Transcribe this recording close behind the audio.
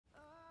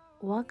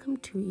Welcome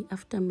to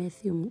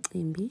Aftermath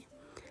Mcimbi.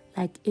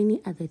 Like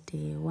any other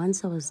day,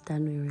 once I was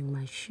done wearing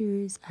my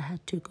shoes, I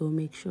had to go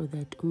make sure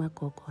that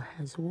Umakoko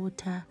has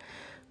water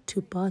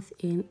to bath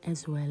in,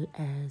 as well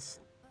as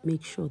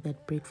make sure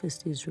that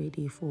breakfast is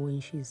ready for when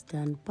she's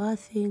done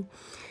bathing,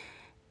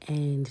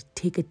 and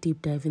take a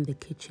deep dive in the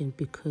kitchen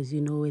because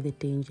you know where the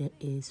danger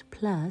is.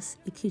 Plus,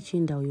 the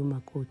kitchen da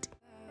umakoti.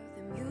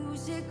 The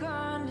music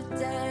on the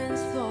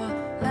dance floor,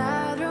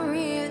 I don't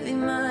really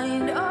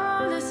mind.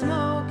 All the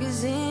smoke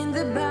is in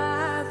the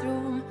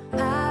bathroom.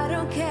 I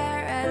don't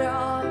care at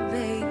all,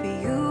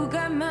 baby. You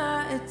got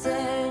my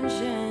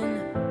attention.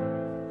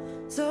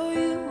 So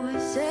you were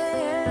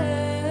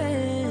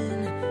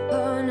saying,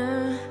 oh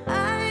no,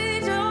 I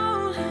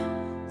don't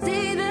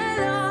see the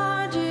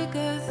logic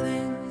of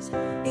things.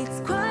 It's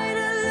quite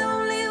a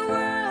lonely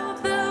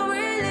world that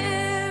we're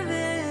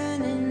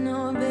living in.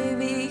 Oh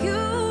baby,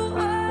 you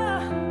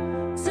are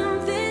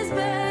something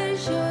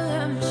special,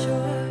 I'm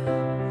sure.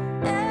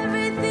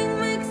 Everything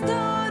makes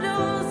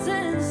total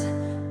sense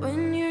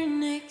when you're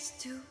next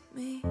to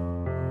me.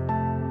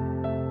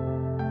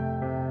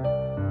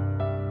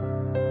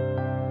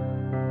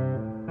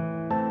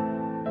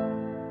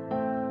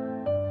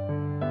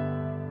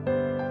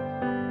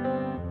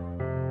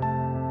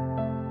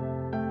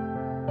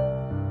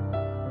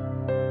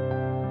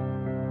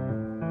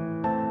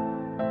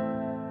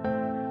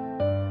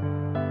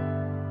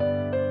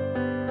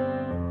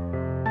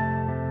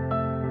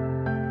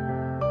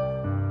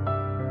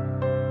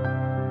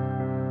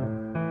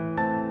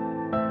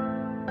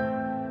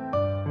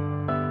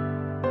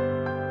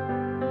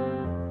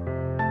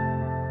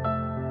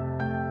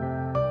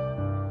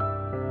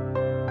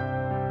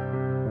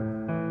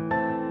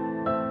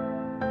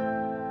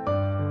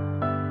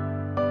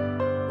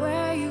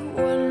 Where you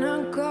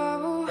wanna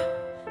go?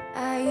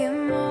 I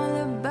am all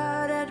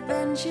about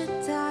adventure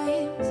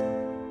times.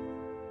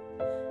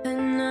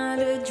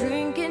 Another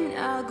drink and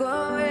I'll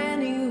go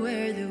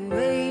anywhere. The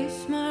way you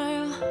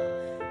smile,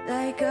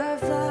 like a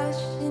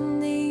flash in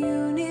the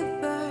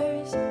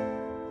universe.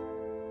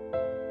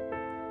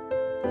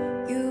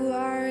 You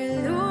are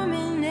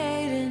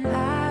illuminating.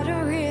 I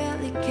don't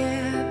really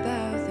care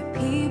about the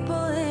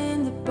people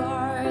in the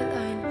bar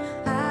line.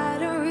 I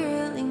don't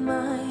really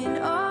mind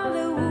all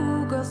the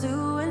woo girls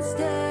doing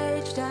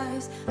stage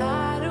dives.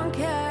 I don't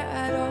care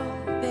at all,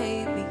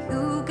 baby.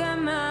 You got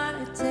my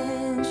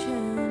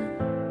attention.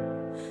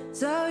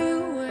 So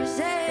you were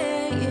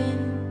saying,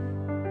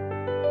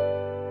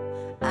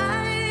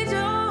 I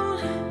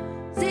don't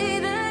see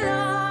the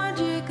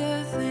logic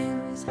of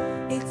things.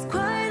 It's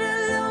quite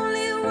a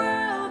lonely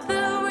world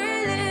that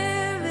we're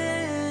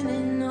living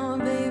in. Oh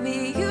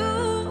baby,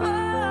 you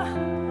are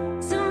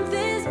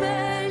something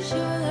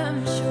special,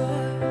 I'm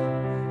sure.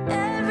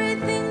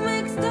 Everything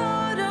makes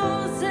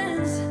total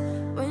sense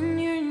when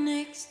you're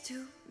next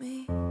to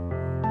me.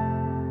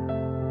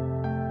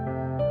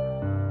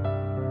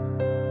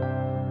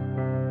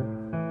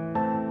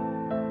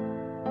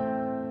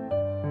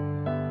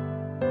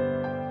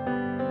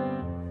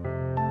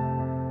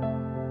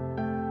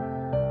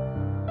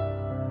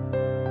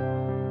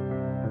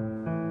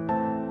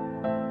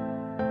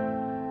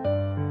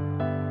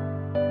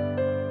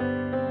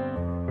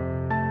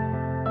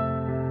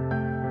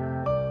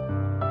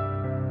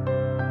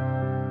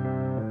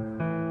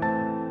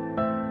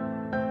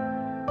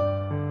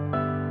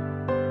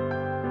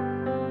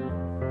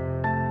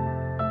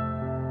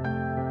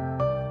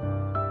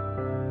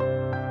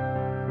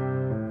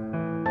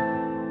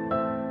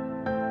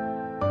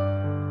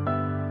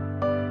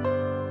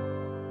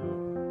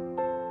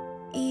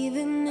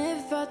 Even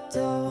if I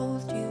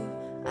told you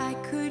I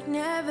could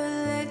never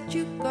let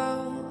you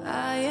go,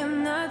 I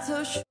am not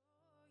so sure.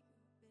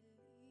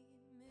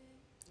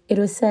 It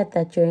was said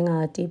that during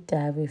our deep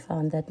dive, we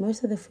found that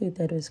most of the food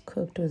that was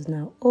cooked was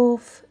now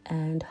off,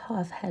 and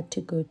half had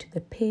to go to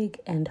the pig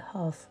and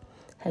half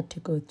had to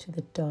go to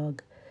the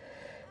dog.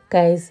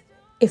 Guys,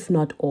 if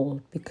not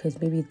all,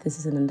 because maybe this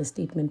is an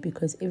understatement,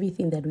 because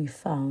everything that we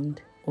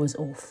found was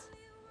off.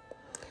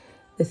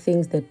 The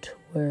things that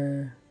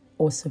were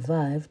or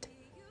survived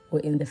were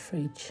in the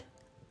fridge.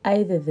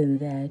 Either than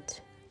that,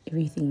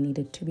 everything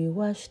needed to be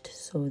washed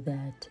so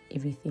that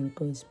everything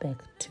goes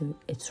back to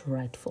its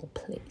rightful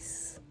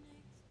place.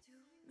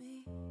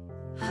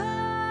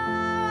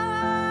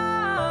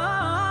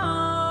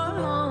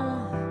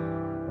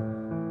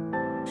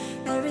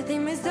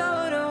 Everything makes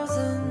total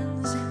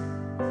sense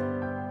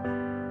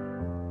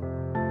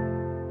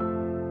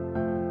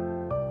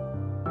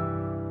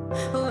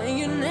when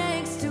you're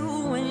next to,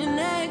 when you're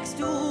next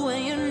to,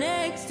 when you're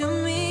next to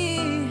me.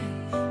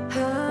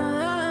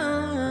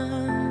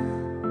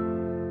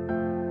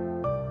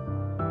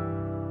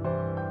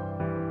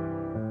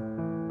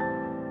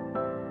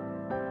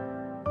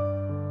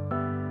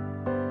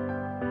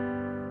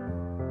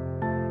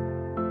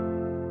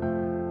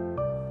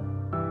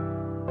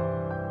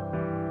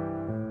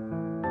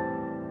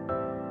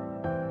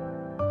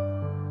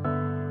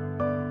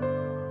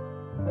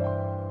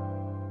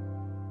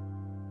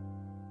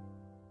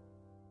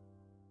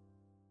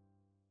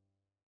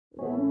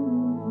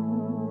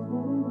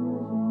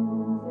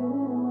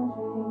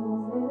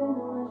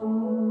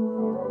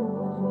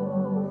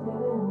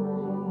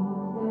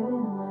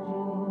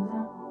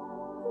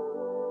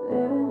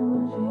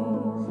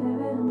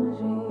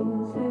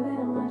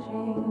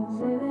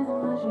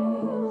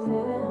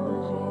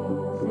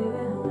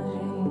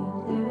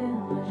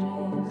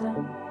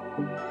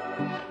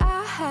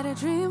 I had a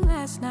dream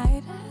last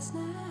night.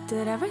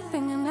 Did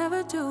everything I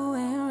never do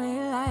in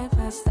real life.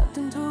 I stepped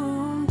into a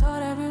room,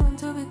 told everyone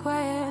to be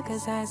quiet,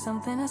 cause I had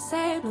something to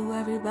say. Blew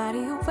everybody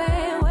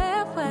away,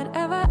 wear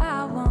whatever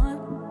I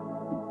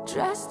want.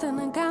 Dressed in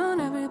a gown,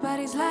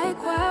 everybody's like,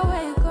 why,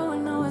 where you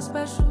going? Nowhere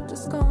special,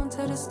 just going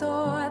to the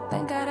store. I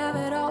think I'd have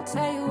it all,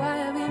 tell you I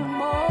have even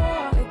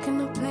more.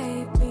 Picking a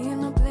plate,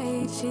 being a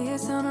plate, she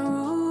is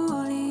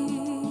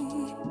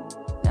unruly.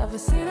 Never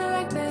seen her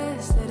like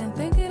this, didn't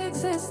think it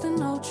existed,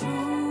 no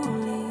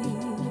truly.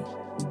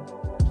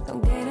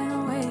 Don't get in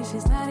her way,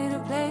 she's not here to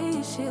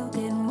play, she'll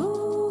get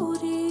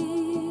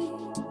moody.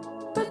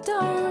 But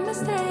don't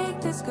mistake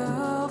this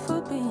girl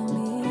for being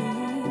me,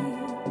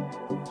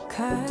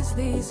 cause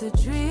these are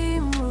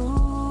dream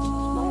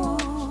rules.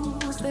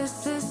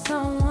 This is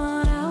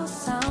someone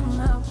else, I'm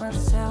not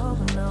myself,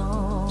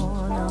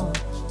 no, no.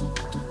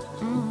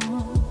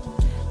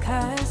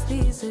 Cause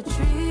these are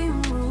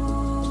dream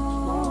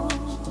rules.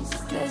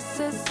 This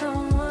is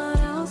someone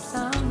else,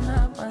 I'm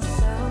not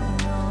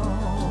myself, no,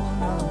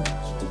 no.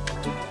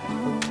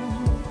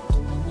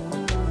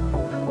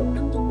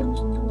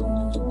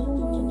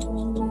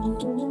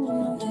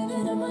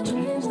 Living in my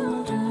dreams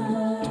all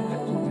night.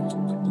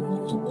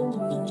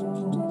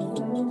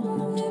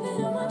 Living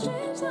in my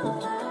dreams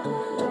all night.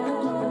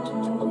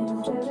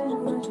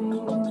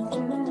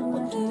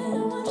 Living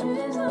in my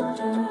dreams all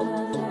night.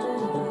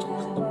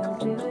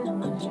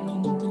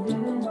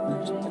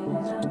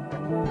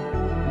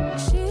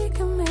 She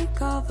can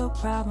make all the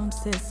problems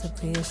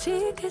disappear.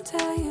 She could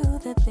tell you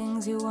the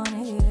things you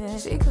wanna hear.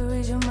 She could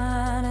read your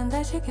mind and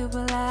then she could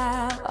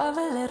laugh all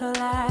the little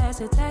lies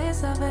to tell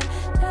yourself at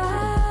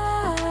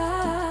night.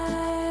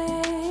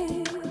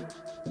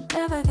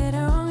 Never get it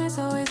wrong, it's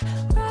always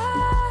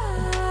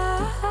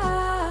right.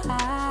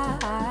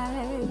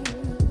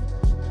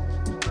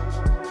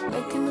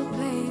 Making a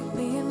plate,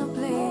 being a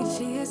plate,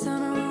 she is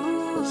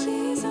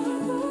unruly.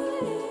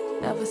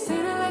 Never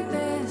seen her like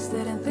this,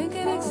 didn't think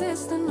it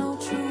existed, no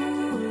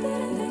truly.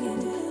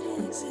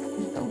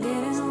 Don't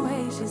get in her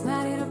way, she's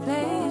not here to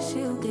play,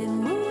 she'll get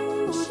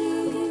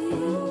moody.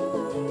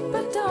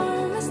 But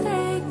don't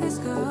mistake this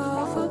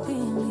girl for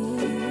being me,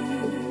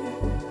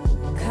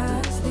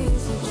 cause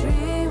these are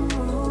dream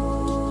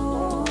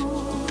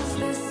rules.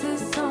 This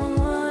is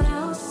someone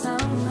else,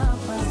 I'm not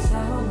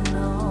myself,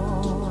 no,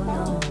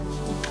 no.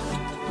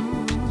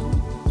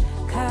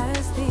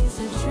 Cause these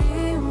are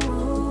dream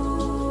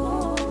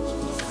rules.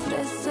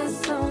 This is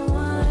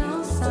someone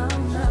else,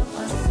 I'm not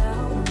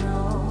myself, no,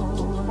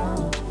 no.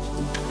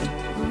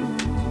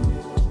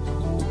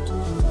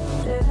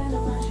 Living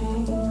in my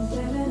dreams,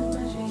 living in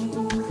my dreams,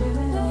 living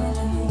in my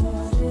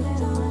dreams, living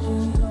in my dreams,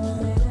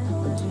 living in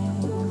my dreams,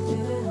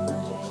 living in my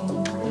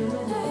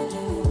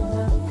dreams,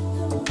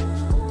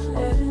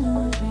 living in my dreams, living in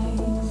my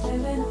dreams,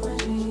 living in my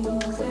dreams,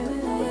 living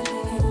in my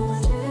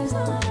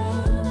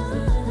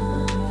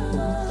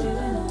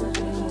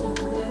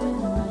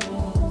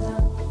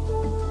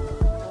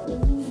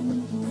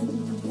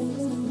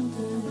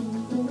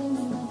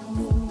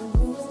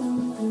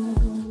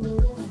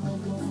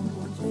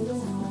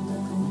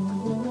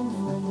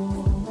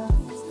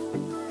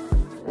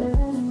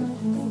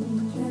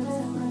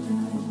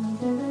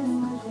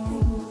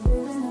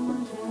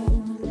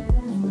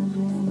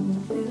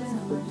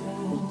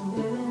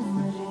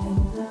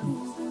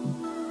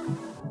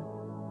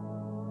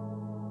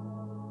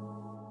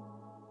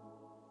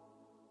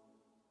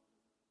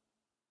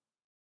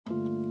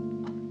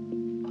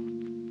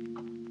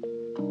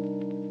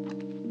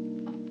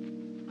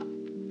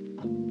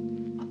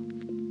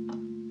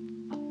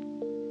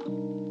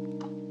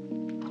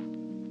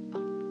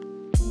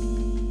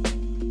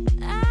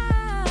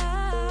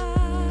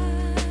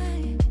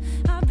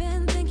I've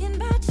been thinking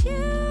about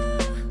you.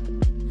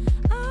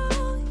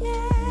 Oh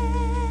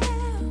yeah.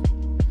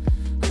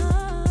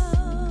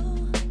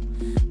 Oh,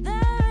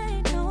 there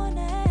ain't no one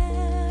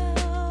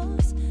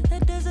else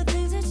that does the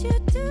things that you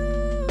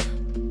do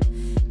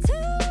to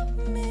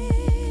me.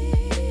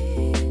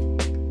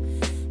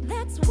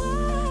 That's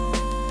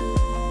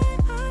why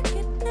I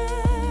get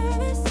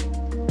nervous.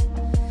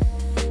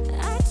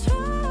 I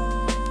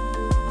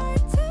try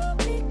to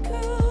be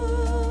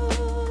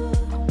cool,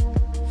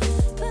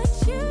 but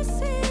you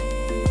see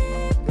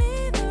me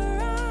the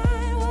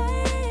right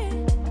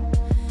way.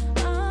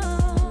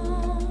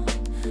 Oh,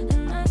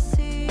 and I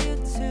see you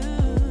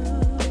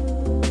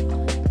too.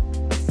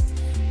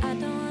 I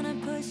don't wanna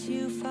push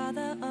you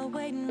farther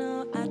away,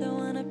 no. I don't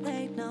wanna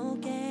play no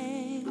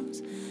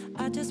games.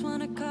 I just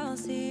wanna call,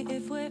 see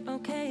if we're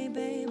okay,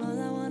 babe. All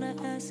I wanna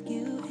ask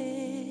you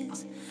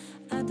is,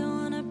 I don't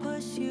wanna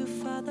push you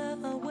farther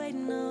away,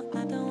 no.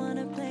 I don't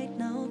wanna play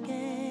no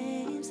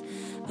games.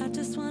 I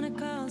just wanna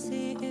call,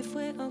 see if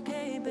we're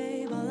okay,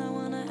 babe. All I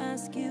wanna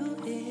ask you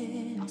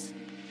is,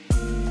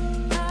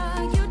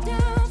 are you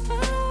down for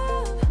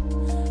love?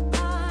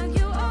 Are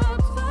you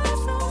up for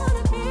someone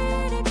to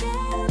be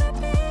together,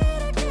 be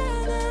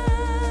together?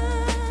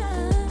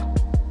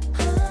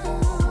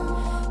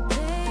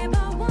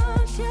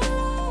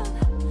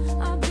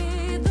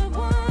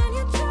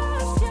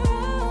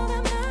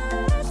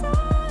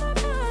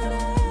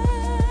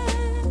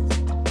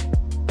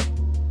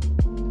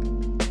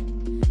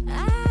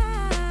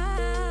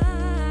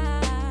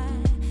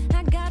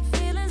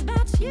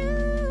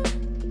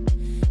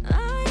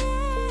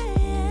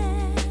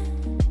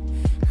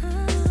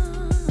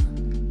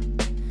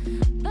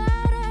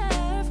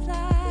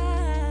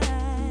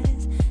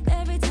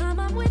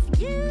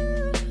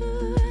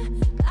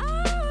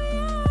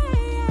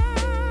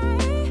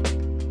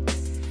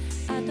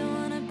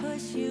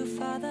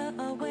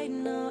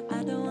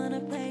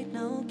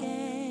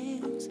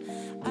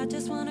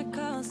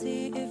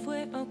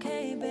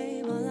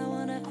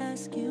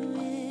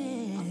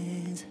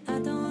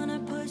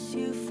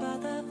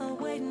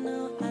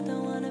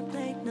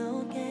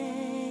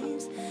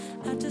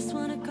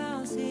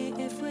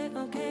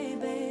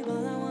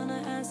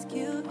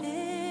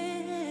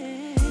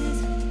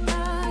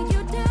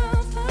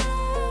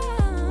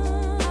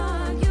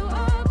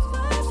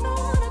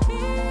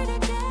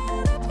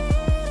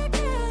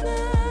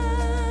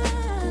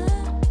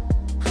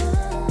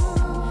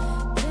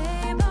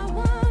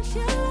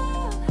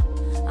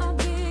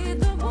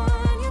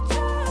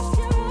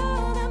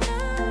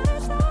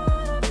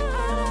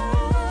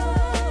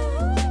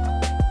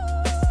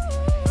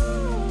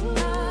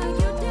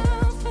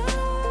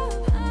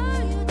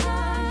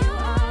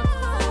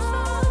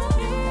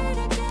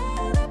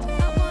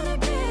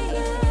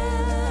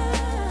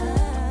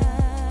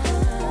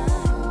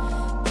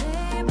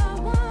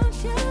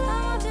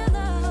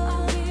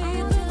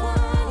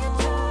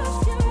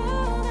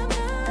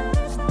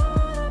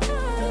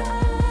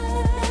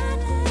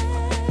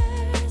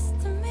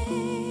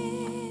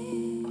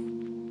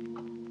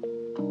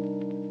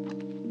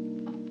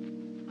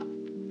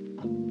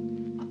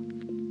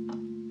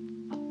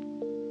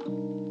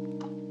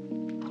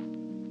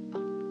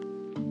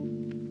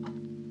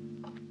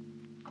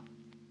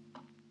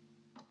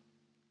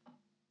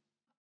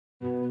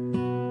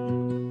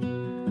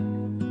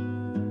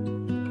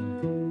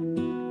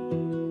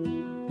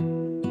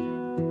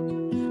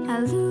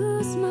 I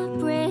lose my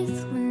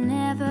breath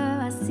whenever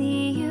I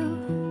see you.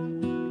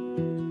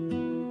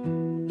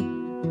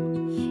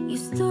 You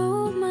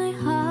stole my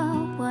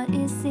heart, what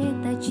is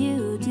it that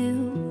you do?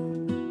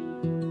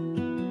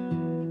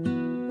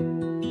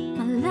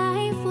 My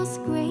life was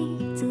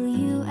great till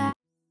you asked.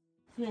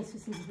 Yes, we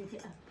see the video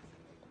up.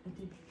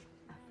 Okay.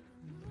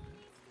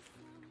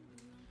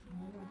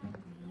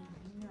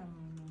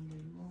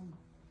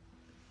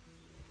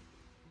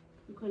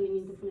 Calling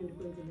into phone and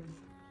president.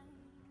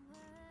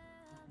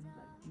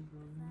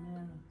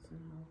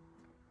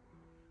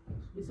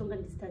 You song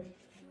can start.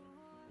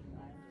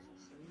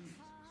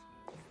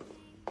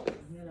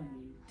 Yeah.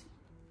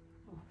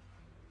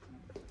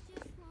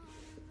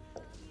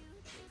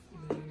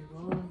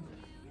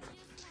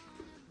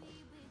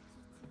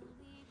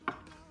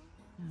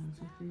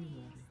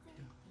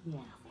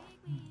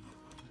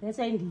 That's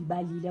why in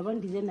Bali, I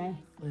want to say now.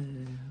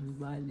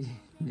 Bali.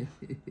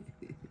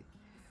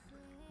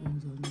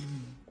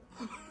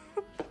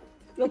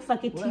 Look for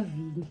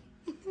TV.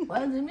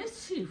 Why is it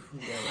mischief?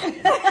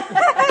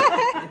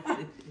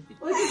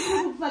 What is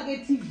it look for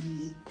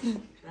TV?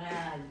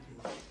 I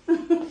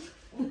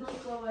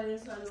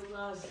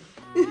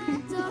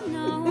don't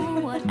know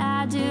what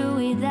I do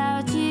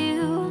without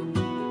you.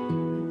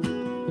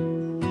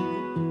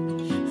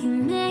 You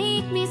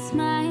make me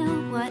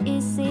smile, what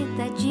is it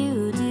that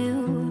you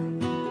do?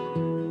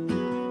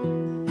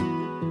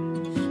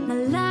 My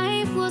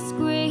life was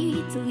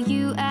great till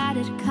you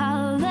added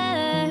colors.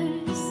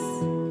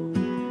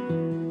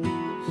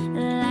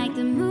 Like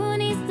the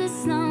moon is the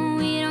snow,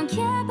 we don't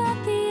care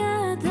about the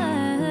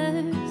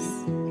others.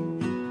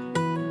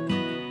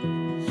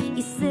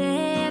 You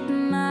set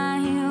my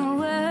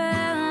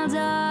world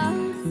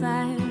on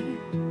fire.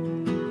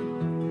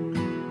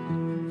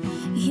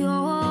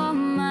 You're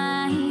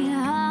my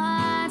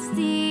heart's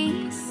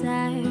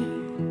desire.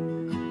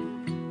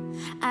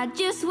 I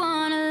just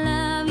wanna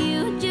love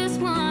you, just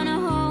wanna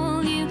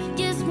hold you,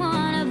 just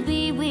wanna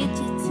be with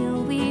you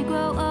till we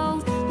grow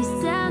old.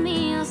 Just tell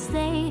me you'll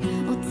stay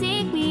or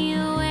take me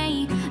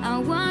away. I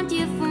want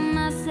you for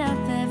myself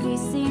every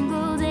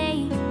single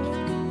day.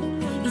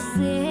 You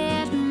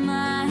set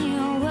my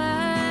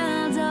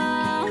world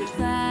on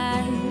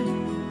fire.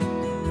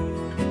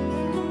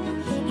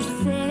 You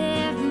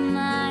set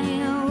my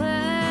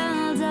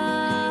world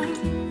on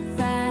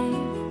fire.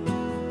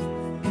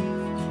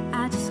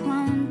 I just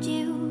want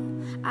you,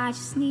 I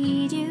just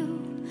need you.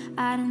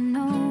 I don't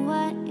know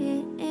what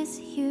it is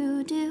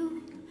you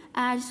do.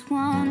 I just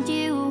want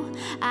you,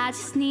 I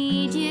just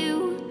need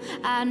you.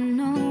 I don't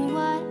know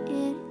what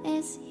it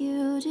is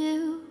you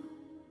do.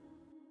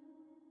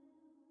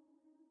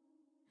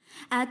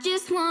 I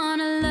just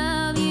wanna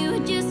love you,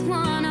 just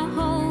wanna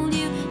hold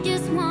you,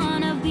 just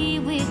wanna be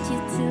with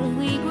you till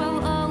we grow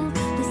old.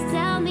 Just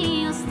tell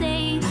me you'll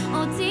stay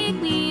or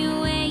take me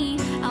away.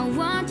 I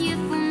want you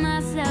for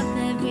myself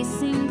every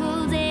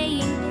single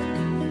day.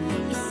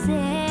 You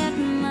set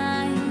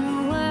my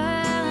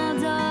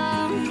world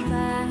on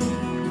fire.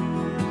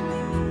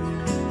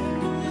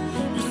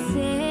 You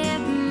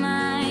set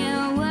my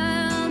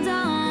world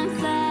on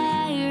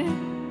fire.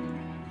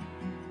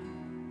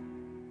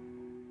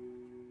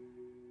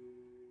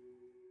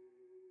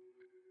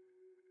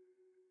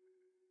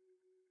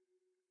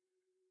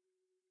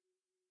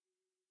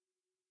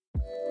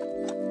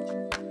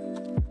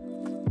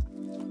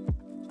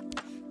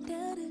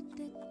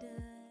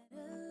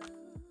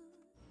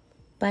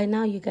 By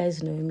now, you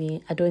guys know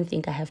me. I don't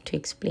think I have to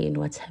explain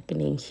what's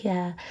happening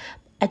here.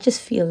 I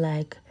just feel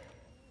like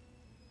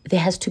there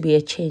has to be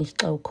a change,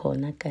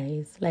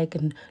 guys. Like,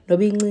 no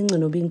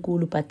being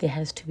cool, but there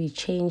has to be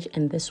change,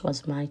 and this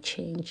was my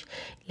change.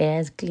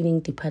 Leah's cleaning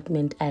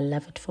department, I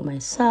love it for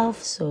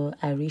myself, so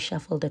I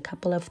reshuffled a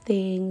couple of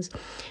things,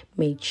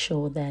 made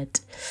sure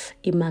that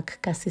imak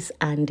kasis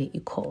ande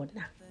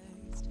ikona.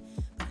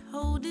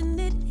 Holding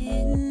it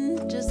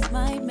in just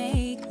might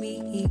make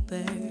me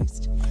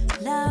burst.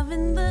 Love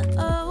in the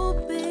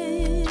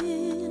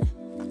open,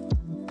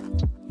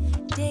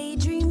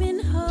 daydreaming,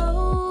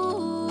 hoping,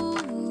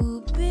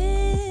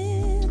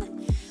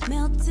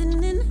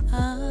 melting in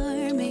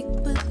our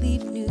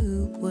make-believe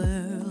new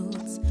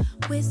worlds.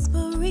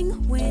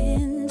 Whispering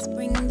winds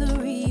bring the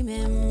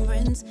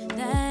remembrance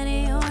that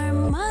you're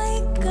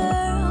my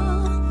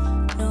girl.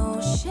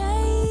 No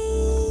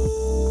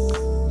shame,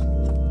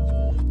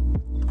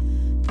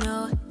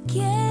 no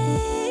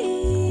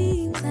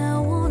games. I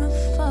wanna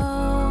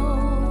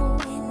fall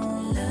in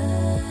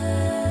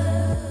love,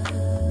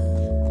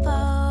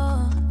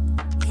 fall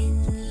in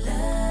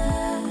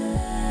love.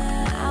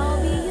 I'll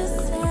be your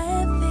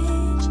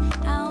savage,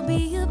 I'll be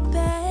your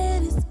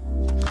baddest.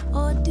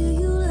 Or do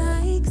you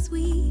like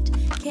sweet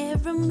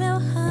caramel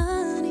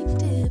honey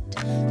dipped?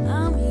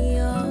 I'm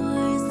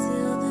yours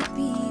till the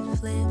beat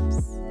flips.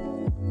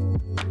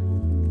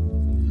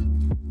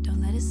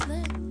 Don't let it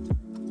slip.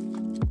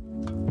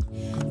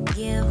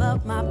 Give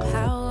up my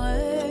power.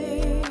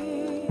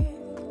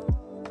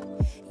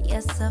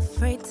 Yes,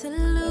 afraid to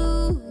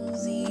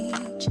lose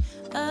each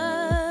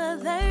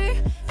other.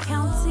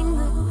 Counting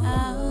the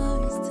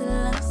hours till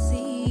I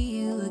see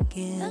you again.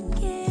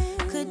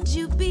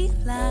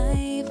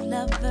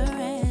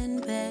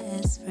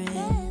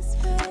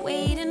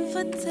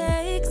 never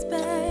takes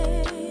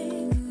back.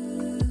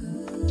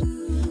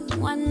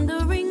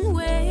 Wondering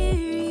where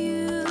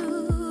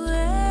you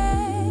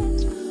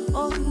at,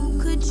 or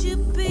who could you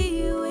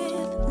be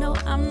with? No,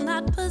 I'm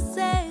not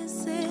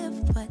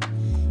possessive, but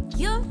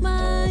you're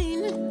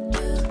mine.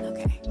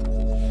 Okay,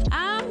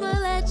 I'ma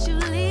let you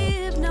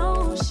live,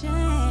 no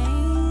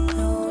shame,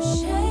 no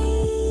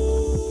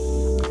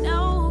shame,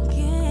 no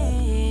game.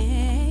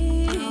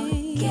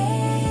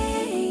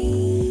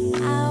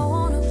 I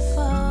wanna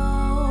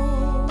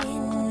fall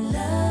in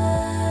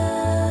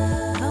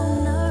love,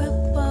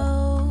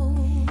 vulnerable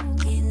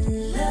in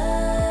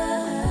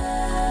love.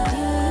 Do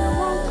you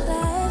want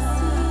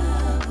classy?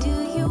 Do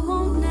you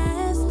want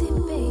nasty,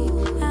 babe?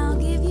 I'll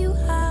give you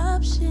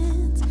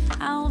options.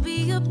 I'll be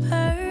your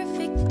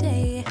perfect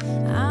day.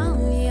 I'm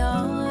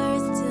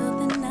yours till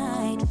the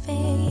night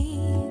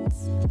fades.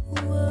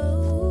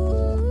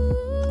 Whoa,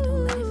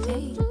 don't let it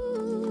fade.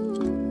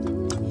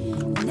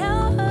 No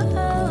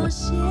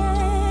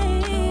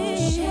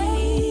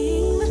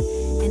shame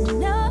and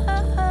no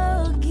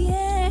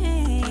game.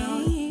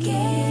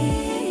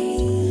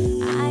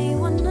 I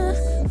wanna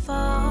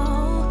fall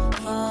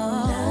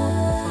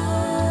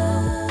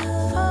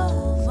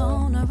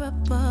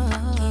vulnerable.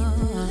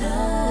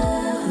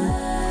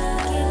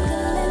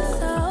 Giggling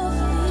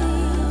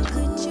softly.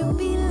 Could you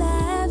be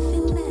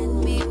laughing at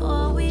me,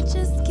 or we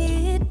just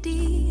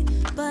giddy?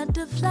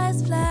 Butterflies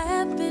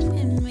flapping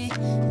in me.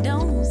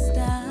 Don't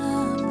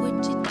stop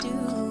what you're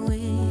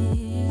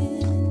doing.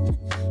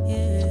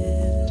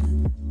 Yeah,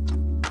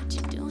 what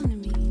you doing to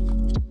me?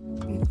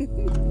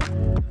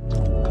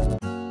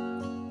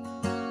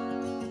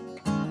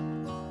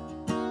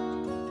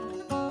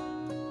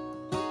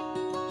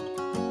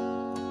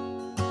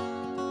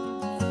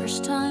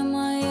 First time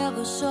I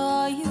ever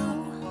saw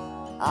you,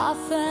 I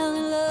fell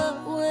in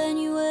love when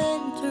you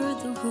entered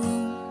the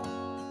room.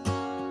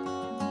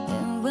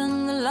 And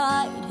when the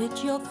light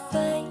hit your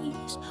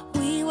face,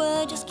 we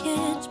were just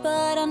kids,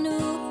 but I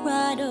knew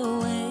right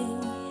away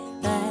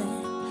that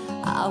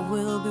I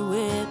will be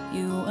with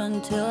you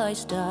until I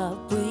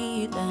stop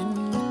breathing.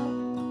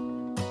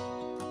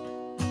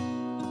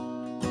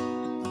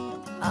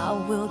 I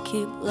will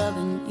keep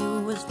loving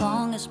you as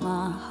long as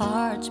my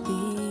heart's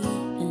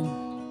beating.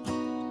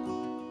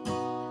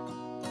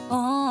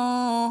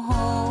 Oh,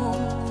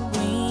 hold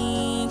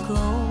me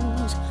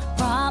close,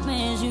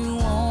 promise you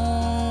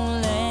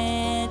won't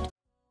let.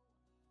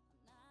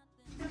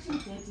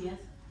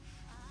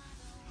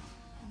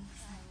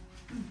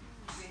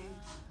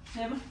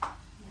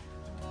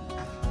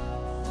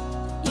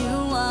 You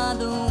are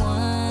the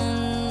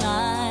one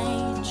I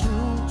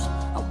choose.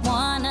 I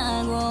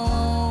wanna grow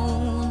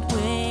old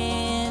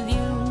with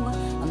you.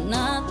 I'm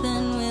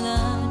nothing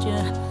without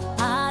you.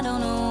 I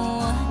don't know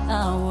what I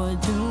would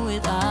do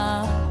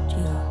without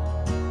you.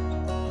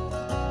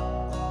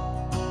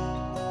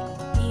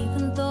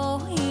 Even though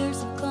years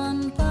have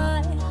gone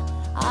by,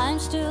 I'm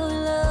still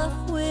in love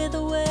with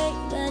the way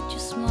that you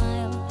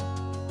smile.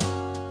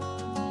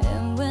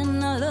 And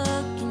when I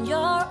look in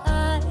your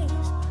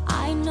eyes,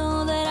 I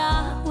know that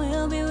I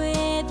will be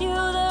with you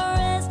the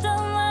rest of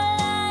my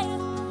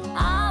life.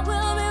 I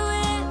will be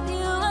with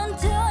you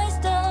until I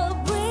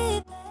stop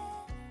breathing.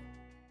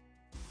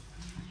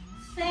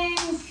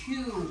 Thank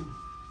you.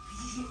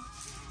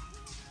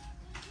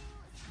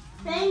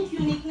 Thank you,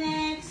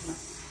 knickknacks.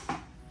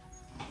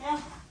 Yeah.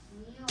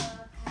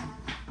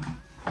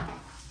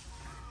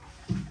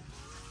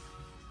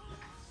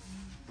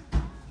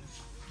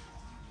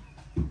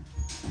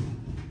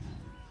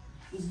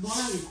 It's born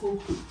on the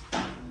cocoa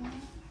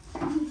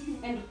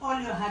and all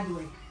your hard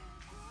work.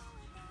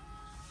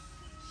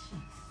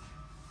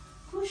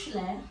 Push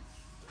there.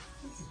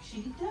 It's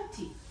actually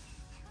dirty.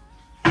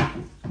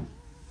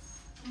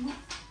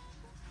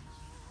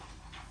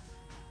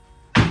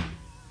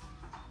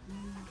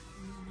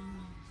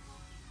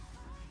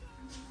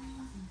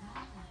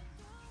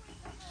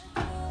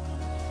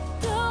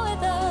 Do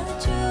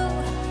without you,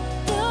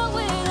 do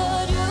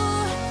without you,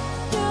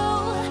 do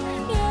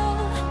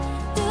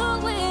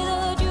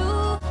without you,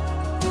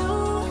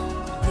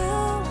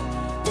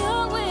 do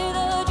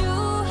without you,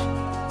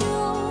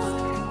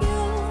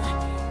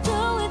 do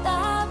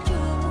without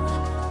you,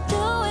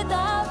 do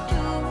without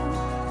you.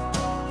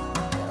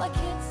 Feel like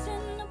kids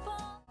in the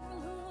ballroom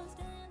who's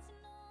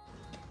dancing on.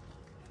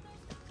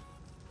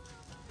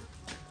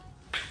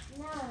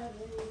 Now I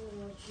really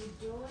know what you're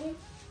doing.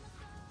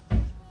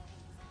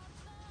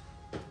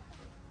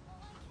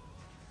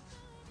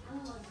 I'm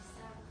going to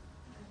start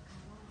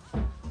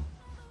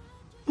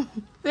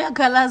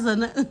Uyakhalaza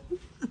na.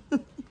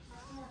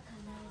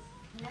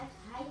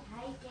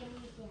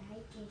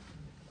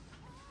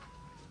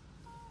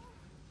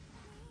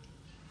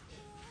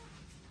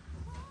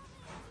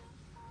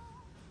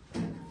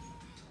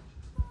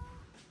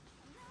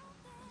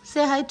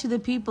 Say hi to the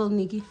people,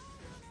 Nikki.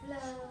 Hello.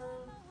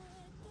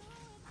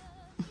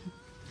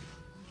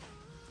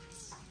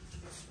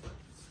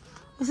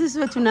 Usisi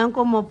wethu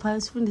nanko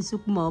mopha sifundisa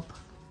ukumopha.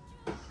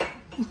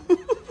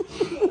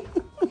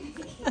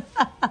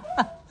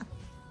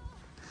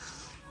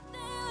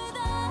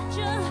 Without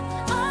you,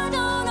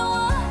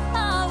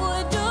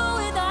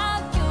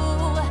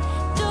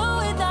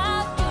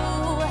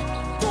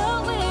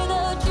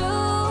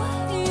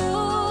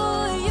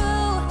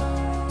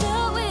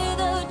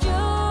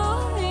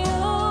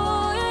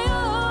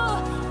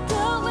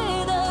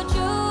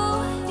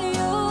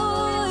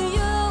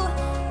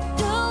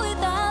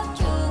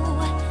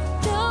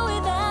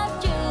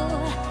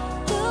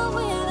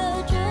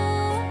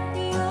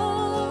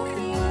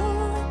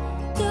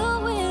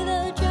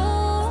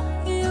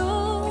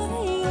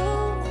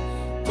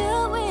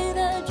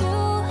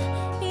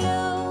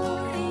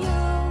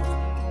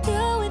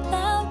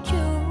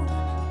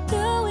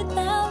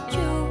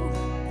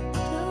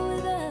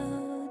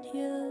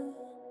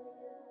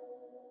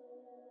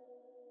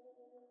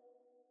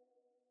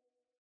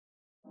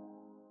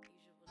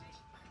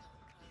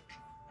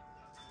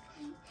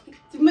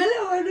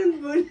 I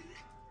don't want.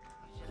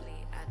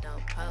 Usually I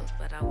don't post,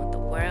 but I want the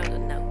world to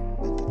know.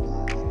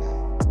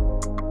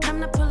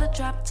 Time to pull the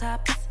drop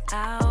tops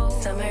out.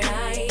 Summer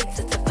nights,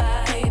 it's a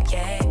vibe,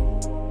 yeah.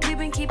 We've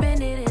been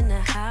keeping it in the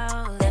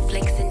house.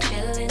 Netflix and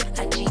chillin',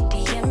 I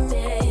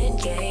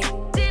GDM'in', yeah.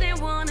 Didn't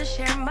wanna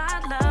share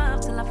my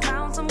love till I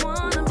found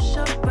someone I'm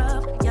sure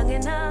of. Young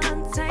and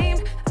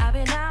untamed, I've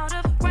been out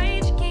of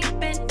range,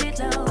 keeping it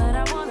low. But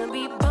I wanna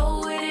be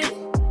bold with it.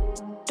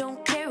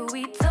 Don't care who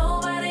we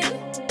told about it.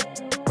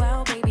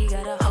 Wow, baby,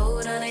 got a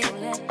hold on it.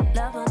 Let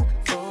love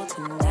unfold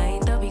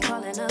tonight. They'll be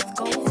calling us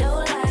gold. No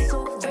lies,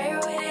 so fair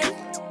with it.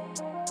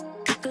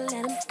 You can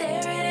let them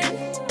stare at it.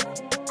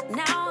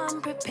 Now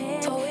I'm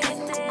prepared. Oh,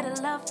 instead of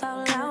love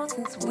out loud,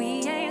 since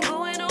we ain't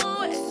going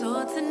nowhere.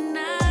 So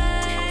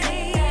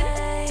tonight,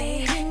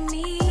 baby,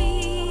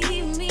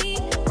 need me.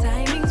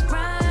 Timing's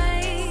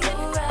right, so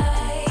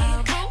right. Our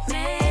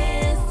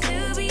romance to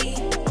be,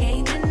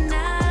 can't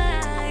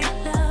deny.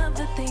 Love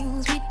the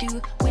things we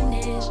do when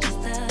it's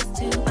just us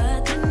two.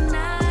 But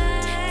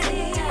tonight,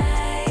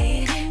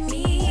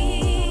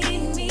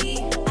 meet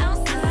me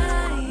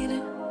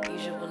outside.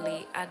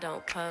 Usually I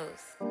don't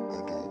post.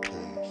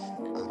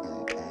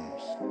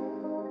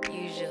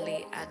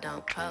 Usually I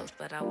don't post,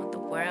 but I want the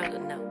world to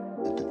know.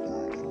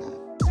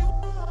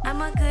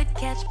 I'm a good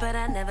catch, but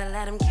I never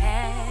let him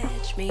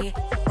catch me.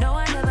 No,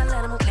 I never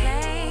let him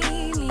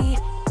claim me.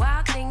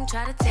 Wild thing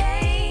try to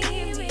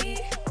tame me,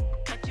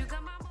 but you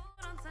got my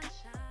mood on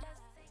sunshine.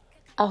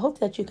 I hope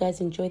that you guys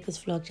enjoyed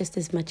this vlog just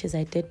as much as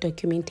I did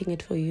documenting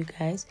it for you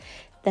guys.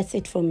 That's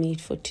it for me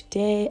for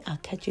today. I'll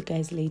catch you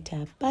guys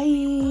later.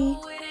 Bye.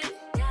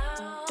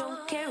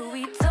 Don't care who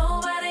we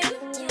told about it.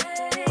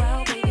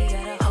 Wow, baby,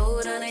 got a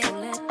hold on it.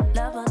 Let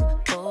love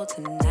unfold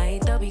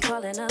tonight. They'll be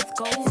calling us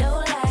gold.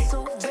 No lies,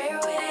 so fair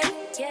with it.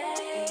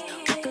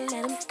 We can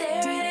let them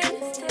stare at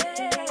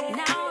it.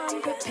 Now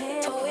I'm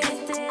prepared. Oh,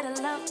 instead of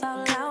love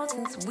out loud,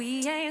 since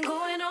we ain't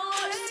going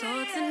nowhere.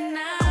 So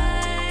tonight.